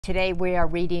Today we are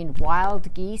reading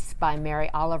Wild Geese by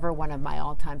Mary Oliver, one of my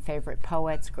all-time favorite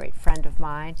poets, great friend of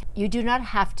mine. You do not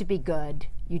have to be good.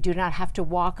 You do not have to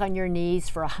walk on your knees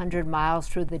for 100 miles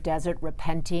through the desert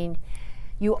repenting.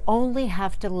 You only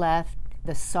have to let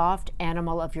the soft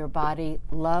animal of your body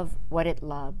love what it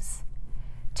loves.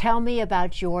 Tell me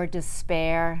about your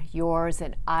despair, yours,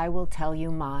 and I will tell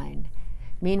you mine.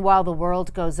 Meanwhile, the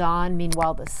world goes on.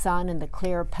 Meanwhile, the sun and the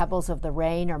clear pebbles of the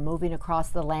rain are moving across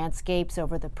the landscapes,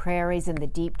 over the prairies and the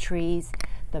deep trees,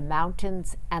 the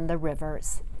mountains and the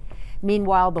rivers.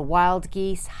 Meanwhile, the wild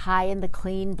geese, high in the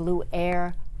clean blue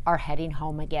air, are heading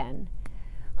home again.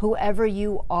 Whoever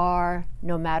you are,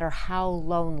 no matter how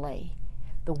lonely,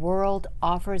 the world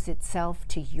offers itself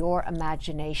to your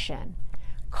imagination,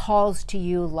 calls to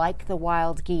you like the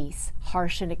wild geese,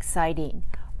 harsh and exciting,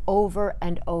 over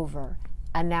and over,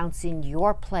 announcing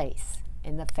your place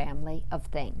in the family of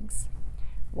things.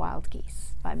 Wild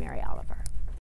Geese by Mary Oliver.